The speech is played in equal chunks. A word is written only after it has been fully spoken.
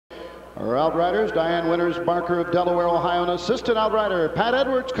Our outriders, Diane Winters Barker of Delaware, Ohio, and assistant outrider, Pat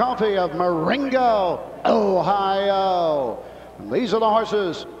Edwards Coffey of Marengo, Ohio. And these are the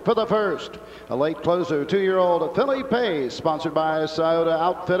horses for the first. A late closer, 2-year-old Filly Pace, sponsored by Scioto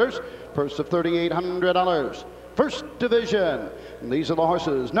Outfitters, purse of $3,800. First division. And these are the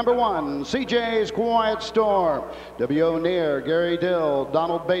horses. Number 1, CJ's Quiet Storm. W. O'Neill, Gary Dill,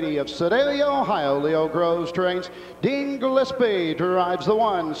 Donald Beatty of Sedalia, Ohio. Leo Groves trains. Dean Gillespie drives the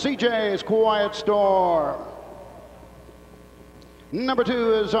 1, CJ's Quiet Storm. Number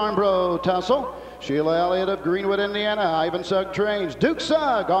 2 is Armbro Tussle. Sheila Elliott of Greenwood, Indiana. Ivan Sugg trains. Duke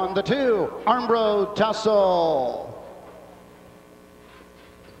Sugg on the 2, Armbro Tussle.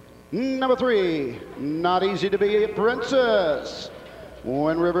 Number 3, Not Easy to Be a Princess.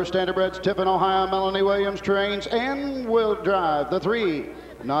 Wind River Standardbreds, Tiffin, Ohio. Melanie Williams trains and will drive the 3,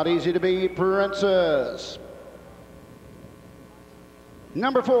 Not Easy to Be Princess.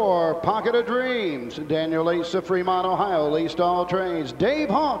 Number 4, Pocket of Dreams. Daniel Lease of Fremont, Ohio. Lee Stahl trains. Dave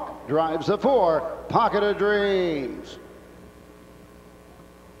Hawk drives the 4, Pocket of Dreams.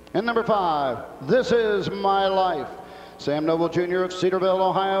 And number 5, This Is My Life. Sam Noble Jr. of Cedarville,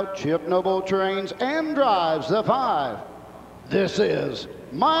 Ohio. Chip Noble trains and drives the 5, This Is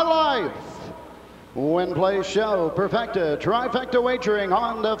My Life. Win, play, show, perfecta, trifecta wagering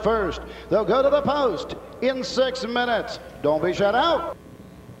on the first. They'll go to the post in 6 minutes. Don't be shut out.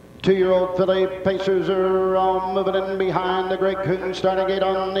 2-year-old Filly Pacers are all moving in behind the Great Coon starting gate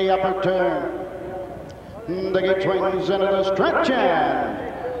on the upper turn. The gate swings into the stretch and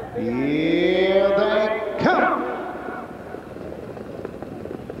here they come.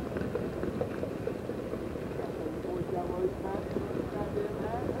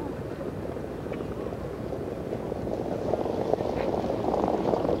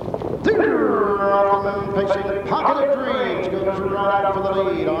 Facing Pocket of Dreams, goes right out for the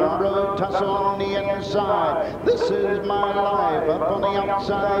lead. Armbro Tussle on the inside. This Is My Life up on the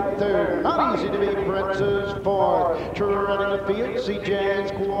outside 3rd. Not Easy to Be Princess 4th. Treading the field,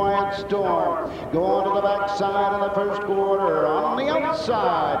 CJ's Quiet Storm. Going to the backside in the first quarter. On the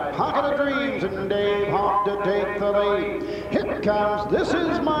outside, Pocket of Dreams and Dave Hawk to take the lead. Here comes This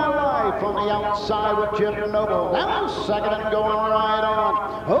Is My Life on the outside with Chip Noble. Now second and going right on.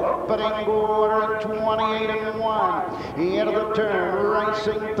 Opening quarter at 28-1. Into the turn,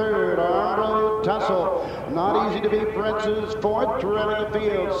 racing 3rd. Armbro Tussle. Not Easy to Be Princess 4th. Treading the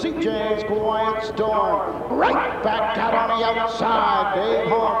field, CJ's Quiet Storm. Right back out on the outside. Dave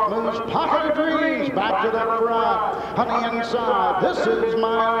Hawk moves Pocket of Dreams back to the front. On the inside, This Is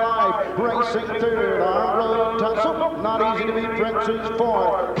My Life. Racing 3rd. Armbro Tussle. Not Easy to Be Princess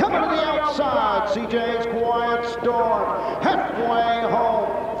 4th. Coming to the outside, CJ's Quiet Storm. Halfway home.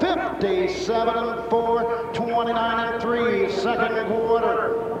 57-4, 29-3, second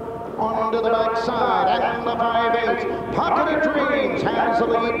quarter. Onto the backside and the 5/8. Pocket of Dreams has the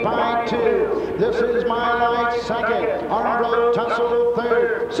lead by 2. This Is My Life second. Armbro Tussle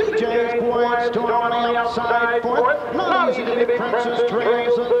 3rd. CJ's Quiet Storm on the outside 4th. Not Easy to Be Princess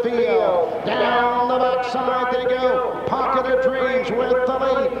trails the field. Down the backside they go. Pocket of Dreams with the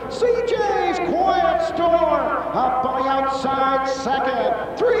lead. CJ's Quiet Storm up on the outside second.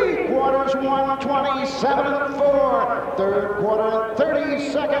 3 quarters, 127-4. Third quarter, 30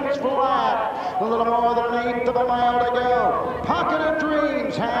 seconds flat. A little more than 1/8 of a mile to go. Pocket of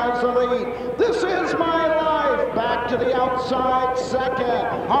Dreams has the lead. This Is My Life back to the outside second.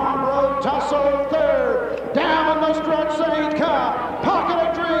 Armbro Tussle 3rd. Down in the stretch they come. Pocket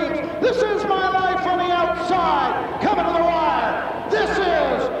of Dreams. This Is My Life on the outside. Coming to the wire. This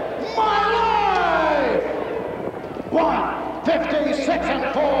Is My Life.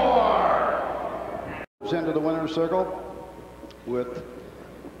 1:56-4. Into the winner's circle with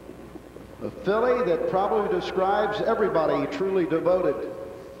a filly that probably describes everybody truly devoted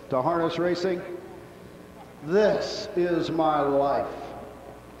to harness racing. This Is My Life.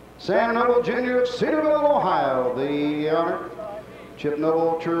 Sam Noble Jr. of Cedarville, Ohio, the owner. Chip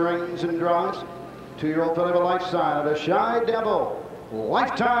Noble trains and drives. 2-year-old filly of a life sign of a Shy Devil.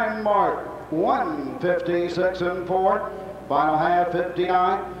 Lifetime mark, 1:56-4. Final half,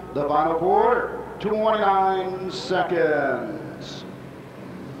 59. The final quarter, 29 seconds.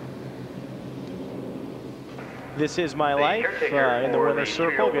 This Is My Life in the winner's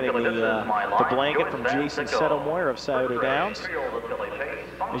circle, getting the blanket from Jason Settlemoyer of Scioto Downs.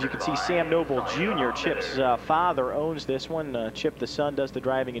 As you can see, Sam Noble Jr., Chip's father, owns this one. Chip, the son, does the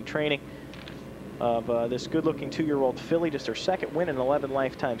driving and training of this good-looking 2-year-old filly. Just her second win in 11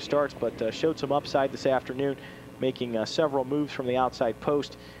 lifetime starts, but showed some upside this afternoon, making several moves from the outside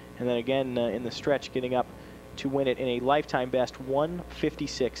post, and then again in the stretch, getting up to win it in a lifetime best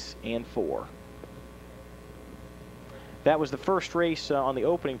 156 and 4. That was the first race on the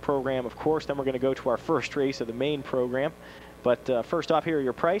opening program, of course. Then we're going to go to our first race of the main program. But first off, here are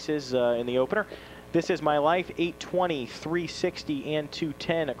your prices in the opener. This Is My Life, 820, 360, and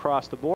 210 across the board.